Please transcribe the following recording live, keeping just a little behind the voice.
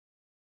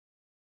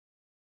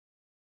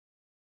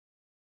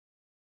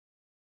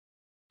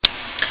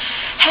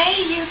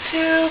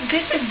YouTube,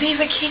 this is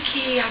Diva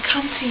Kiki. I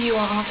come to you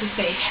all to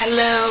say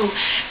hello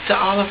to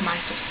all of my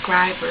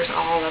subscribers,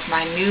 all of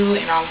my new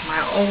and all of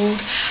my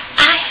old.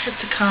 I had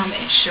to come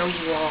and show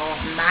you all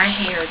my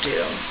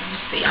hairdo. Let me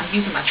see, I'm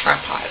using my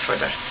tripod for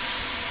the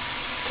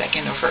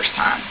second or first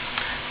time.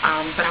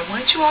 But I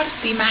want you all to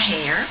see my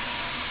hair.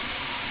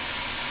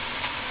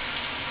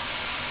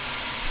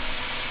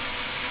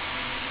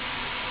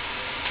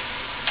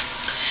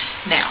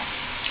 Now,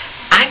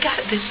 I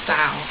got this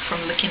style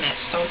from looking at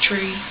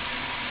Sultry.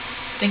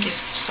 I think it's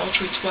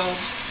Sultry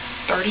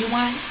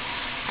 1231.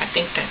 I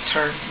think that's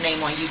her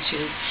name on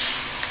YouTube.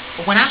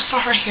 When I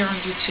saw her hair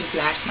on YouTube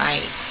last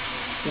night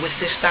with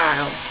this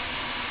style,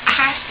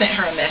 I sent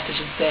her a message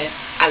and said,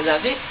 I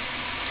love it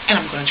and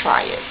I'm going to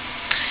try it.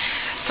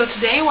 So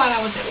today while I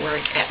was at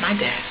work at my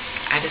desk,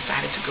 I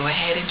decided to go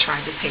ahead and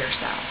try this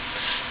hairstyle.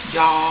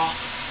 Y'all,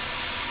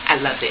 I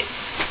loved it.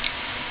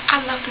 I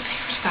love this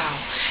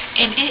hairstyle.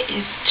 And it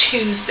is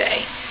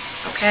Tuesday,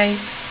 okay?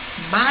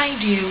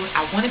 Mind you,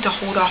 I wanted to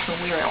hold off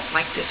and wear it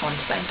like this on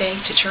Sunday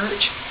to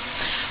church,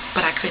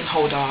 but I couldn't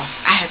hold off.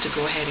 I had to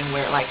go ahead and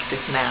wear it like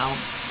this now.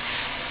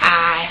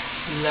 I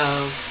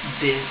love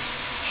this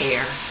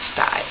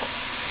hairstyle.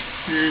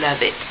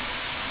 Love it.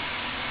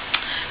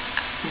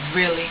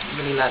 Really,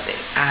 really love it.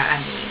 I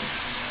mean,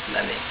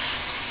 love it.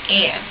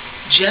 And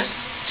just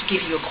to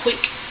give you a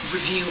quick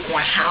review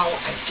on how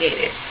I did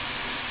it,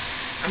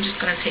 I'm just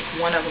going to take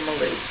one of them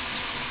loose.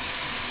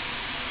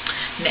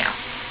 Now,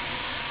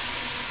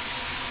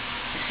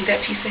 you see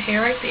that piece of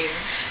hair right there?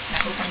 I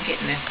hope I'm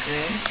getting this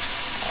good.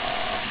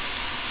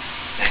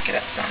 Back it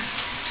up some.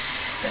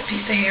 That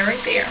piece of hair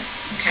right there,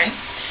 okay?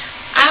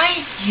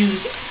 I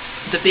use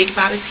the big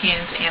bobby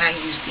pins and I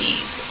use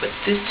these, but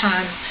this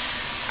time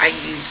I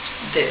used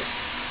this.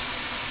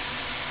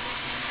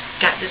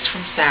 Got this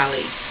from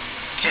Sally's,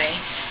 okay?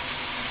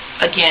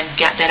 Again,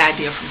 got that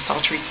idea from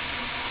Sultry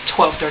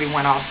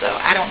 1231 also.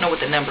 I don't know what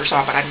the numbers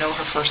are, but I know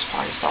her first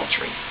part is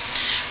Sultry.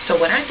 So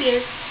what I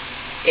did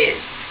is,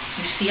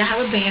 you see I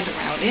have a band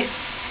around it.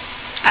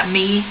 I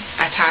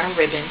tied a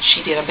ribbon.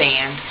 She did a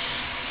band.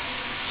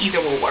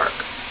 Either will work.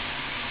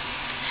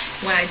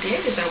 What I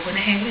did is I went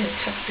ahead and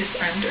tucked this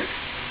under,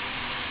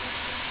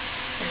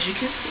 as you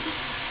can see.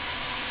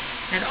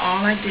 And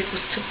all I did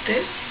was took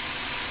this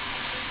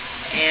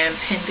and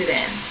pinned it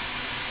in.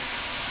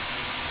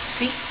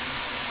 See?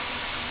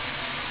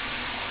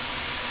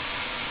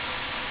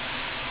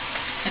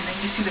 And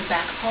then you see the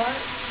back part.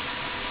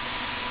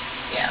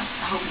 Yeah,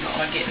 I hope you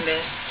all are getting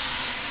this.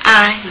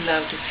 I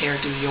love this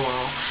hairdo,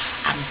 y'all.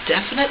 I'm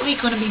definitely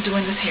going to be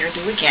doing this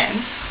hairdo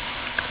again.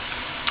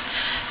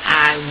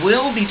 I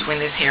will be doing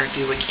this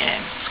hairdo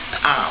again.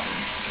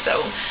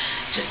 So,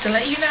 just to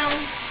let you know,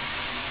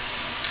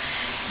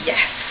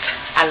 yes,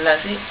 I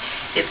love it.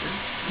 It's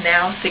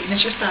now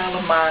signature style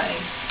of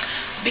mine.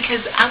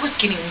 Because I was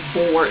getting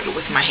bored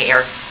with my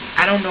hair.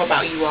 I don't know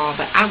about you all,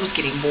 but I was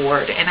getting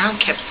bored. And I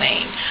kept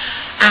saying,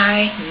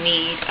 I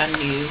need a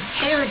new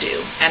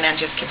hairdo. And I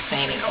just kept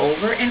saying it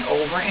over and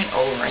over and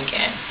over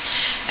again.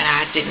 And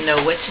I didn't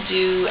know what to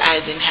do. I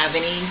didn't have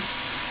any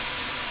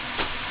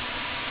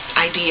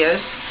ideas.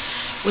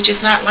 Which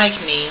is not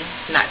like me,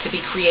 not to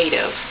be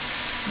creative.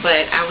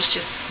 But I was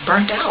just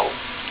burnt out.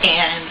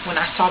 And when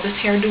I saw this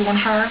hairdo on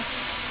her,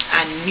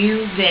 I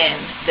knew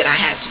then that I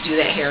had to do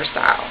that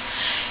hairstyle.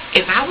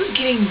 If I was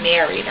getting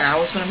married and I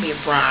was going to be a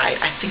bride,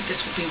 I think this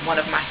would be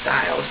one of my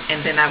styles.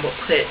 And then I would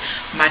put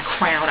my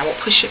crown, I would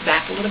push it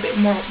back a little bit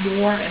more,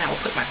 and I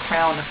would put my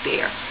crown up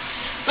there.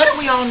 But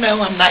we all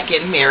know I'm not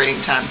getting married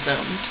anytime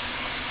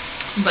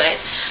soon. But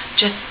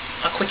just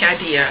a quick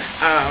idea.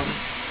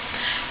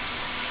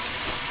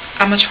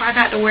 I'm going to try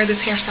not to wear this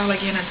hairstyle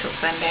again until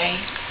Sunday.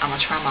 I'm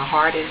going to try my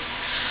hardest.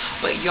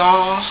 But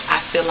y'all,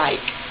 I feel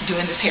like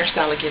doing this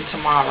hairstyle again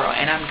tomorrow,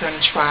 and I'm going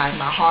to try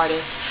my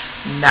hardest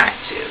not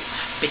to,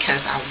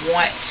 because I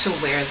want to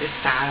wear this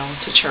style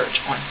to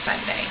church on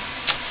Sunday.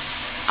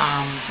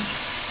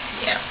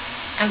 Yeah,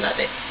 I love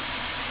it.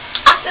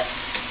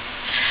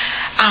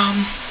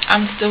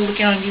 I'm still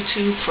looking on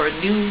YouTube for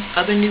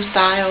other new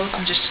styles.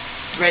 I'm just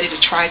ready to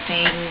try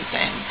things,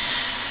 and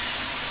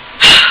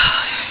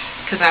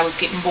because I was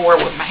getting bored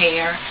with my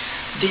hair,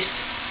 this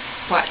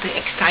brought the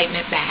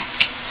excitement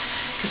back.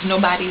 Because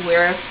nobody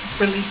wears,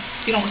 really,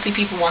 you don't see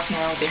people walking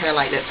around with their hair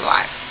like this a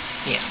lot.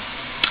 Yeah.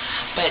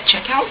 But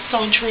check out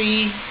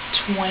Sultry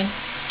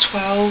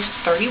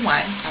 1231,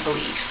 I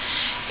believe.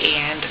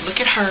 And look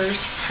at hers.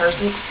 Hers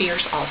looks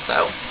fierce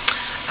also.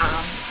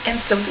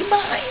 And so do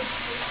mine.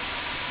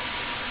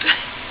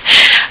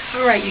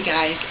 Alright, you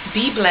guys.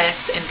 Be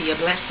blessed and be a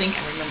blessing.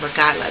 And remember,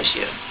 God loves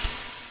you.